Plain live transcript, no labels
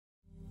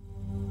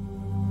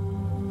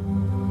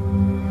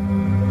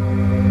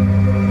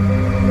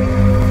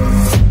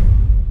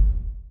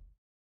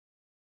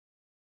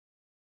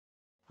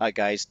Hi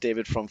guys,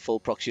 David from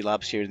FullProxy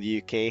Labs here in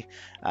the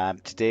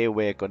UK. Today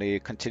we're going to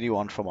continue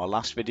on from our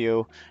last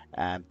video,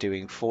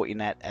 doing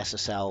Fortinet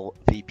SSL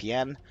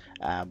VPN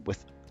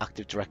with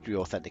Active Directory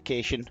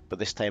authentication, but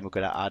this time we're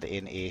going to add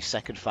in a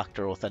second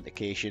factor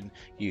authentication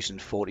using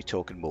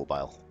FortiToken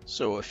Mobile.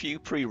 So a few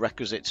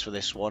prerequisites for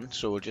this one,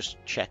 so we'll just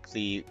check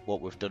what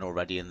we've done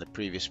already in the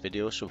previous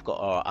video. So we've got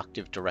our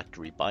Active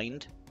Directory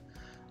bind,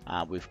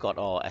 we've got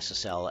our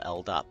SSL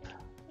LDAP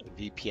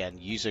VPN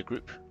user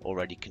group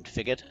already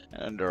configured.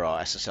 Under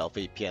our SSL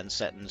VPN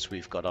settings,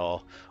 we've got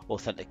our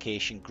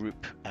authentication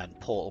group and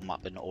portal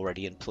mapping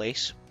already in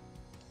place.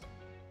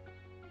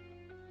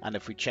 And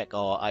if we check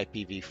our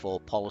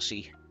IPv4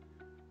 policy,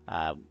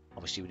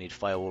 obviously we need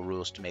firewall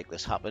rules to make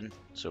this happen.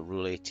 So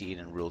rule 18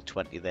 and rule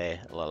 20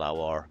 there will allow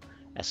our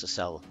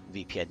SSL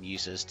VPN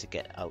users to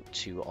get out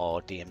to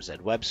our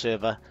DMZ web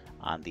server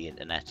and the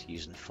internet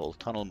using full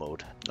tunnel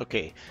mode.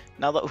 Okay,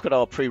 now that we've got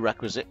our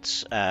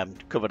prerequisites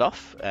covered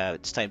off,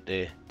 it's time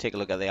to take a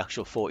look at the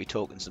actual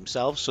FortiTokens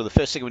themselves. So the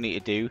first thing we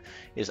need to do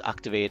is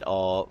activate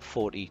our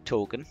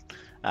FortiToken.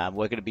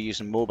 We're going to be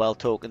using mobile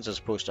tokens as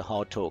opposed to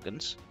hard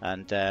tokens,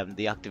 and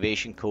the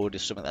activation code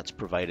is something that's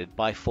provided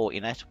by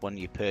Fortinet when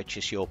you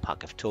purchase your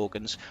pack of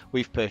tokens.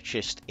 We've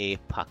purchased a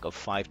pack of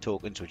 5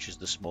 tokens, which is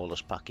the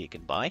smallest pack you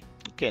can buy.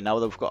 Okay, now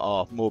that we've got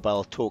our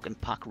mobile token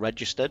pack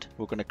registered,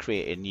 we're going to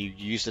create a new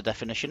user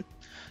definition.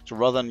 So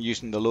rather than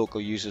using the local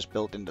users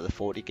built into the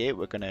FortiGate,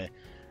 we're going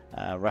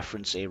to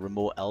reference a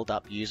remote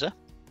LDAP user.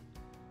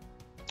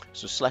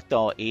 So select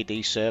our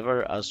AD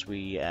server as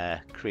we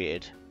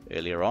created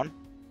earlier on.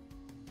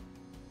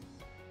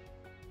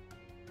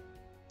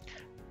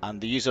 And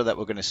the user that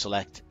we're going to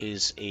select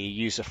is a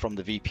user from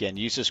the VPN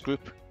users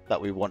group that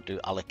we want to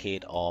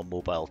allocate our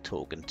mobile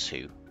token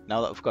to.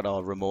 Now that we've got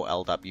our remote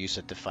LDAP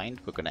user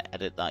defined, we're going to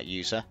edit that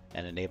user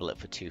and enable it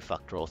for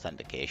two-factor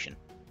authentication.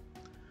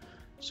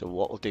 So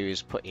what we'll do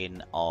is put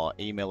in our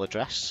email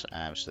address,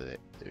 so that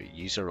the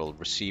user will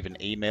receive an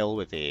email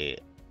with a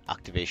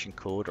activation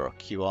code or a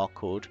QR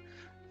code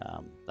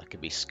that can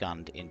be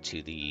scanned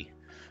into the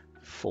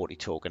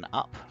FortiToken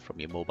app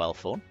from your mobile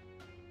phone.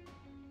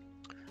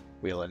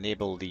 We'll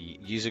enable the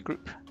user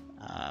group,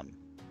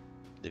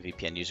 the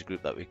VPN user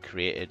group that we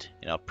created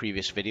in our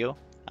previous video,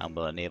 and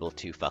we'll enable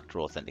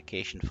two-factor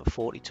authentication for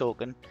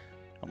FortiToken,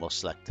 and we'll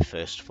select the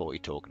first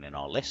FortiToken in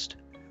our list,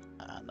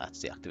 and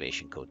that's the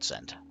activation code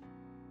sent.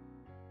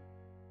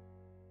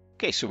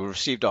 Okay, so we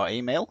received our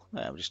email.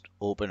 We'll just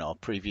open or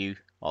preview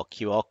our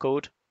QR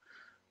code,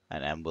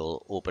 and then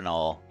we'll open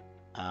our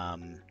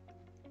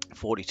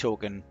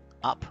FortiToken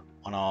app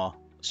on our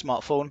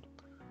smartphone.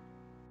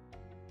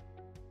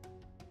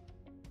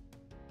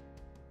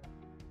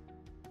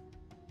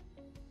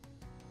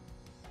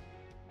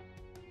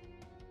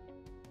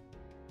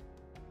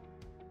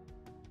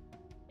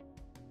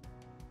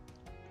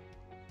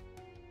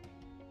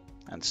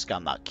 And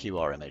scan that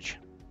QR image.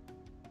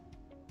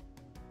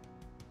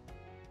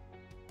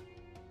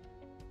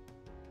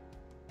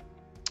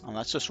 And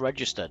that's just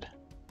registered.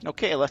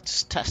 Okay,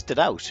 let's test it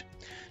out.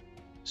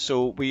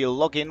 So we'll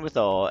log in with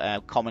our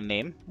common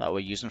name that we're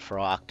using for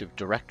our Active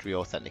Directory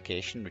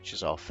authentication, which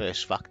is our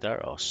first factor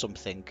or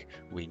something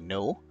we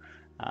know,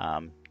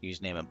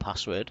 username and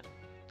password.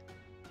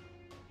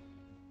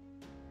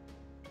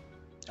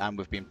 And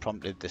we've been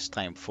prompted this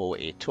time for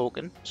a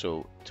token,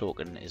 so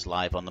token is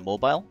live on the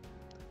mobile.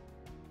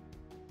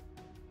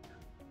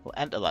 We'll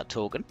enter that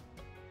token.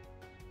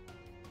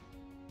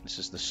 This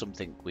is the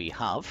something we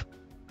have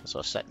as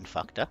our second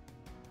factor.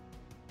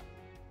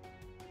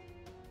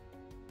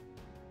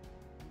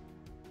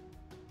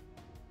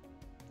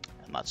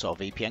 And that's our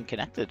VPN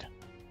connected.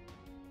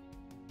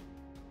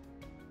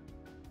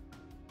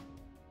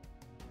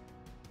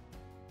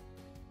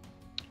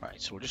 Right,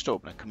 so we'll just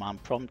open a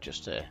command prompt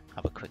just to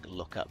have a quick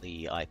look at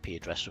the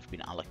IP address we've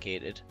been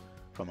allocated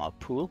from our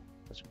pool.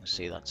 As you can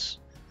see, that's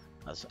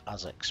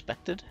as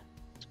expected.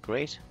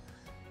 Great,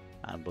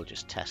 and we'll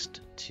just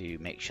test to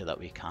make sure that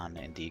we can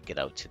indeed get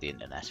out to the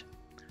internet.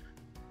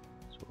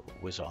 So we'll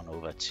whiz on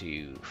over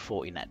to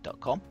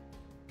fortinet.com.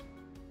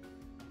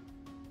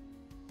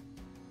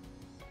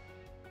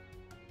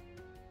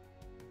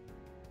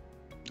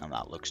 And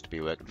that looks to be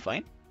working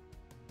fine.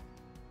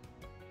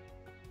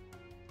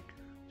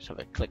 Just have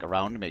a click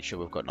around to make sure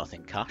we've got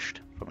nothing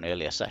cached from an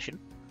earlier session.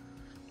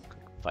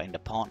 Find a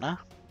partner,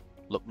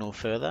 look no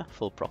further,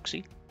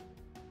 FullProxy.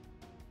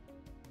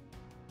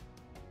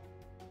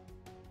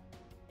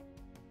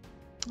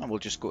 And we'll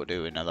just go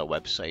to another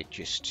website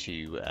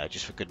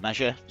just for good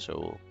measure. So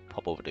we'll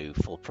pop over to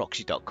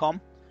fullproxy.com,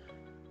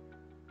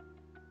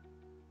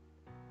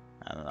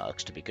 and that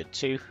looks to be good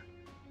too.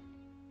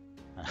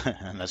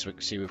 And as we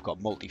can see, we've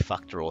got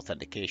multi-factor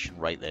authentication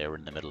right there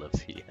in the middle of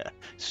the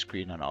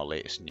screen on our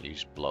latest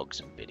news, blogs,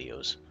 and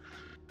videos.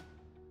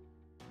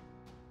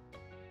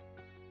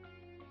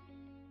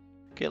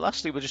 Okay,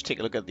 lastly, we'll just take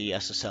a look at the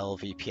Ssl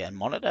Vpn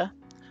Monitor.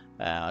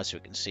 As we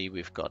can see,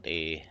 we've got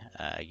a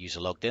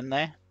user logged in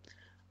there.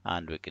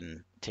 And we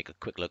can take a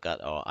quick look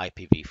at our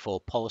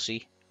IPv4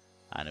 policy,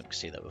 and we can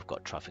see that we've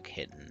got traffic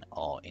hitting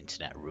our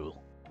internet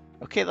rule.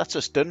 Okay, that's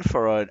us done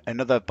for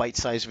another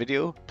bite-sized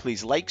video.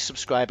 Please like,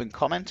 subscribe and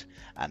comment,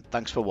 and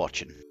thanks for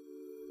watching.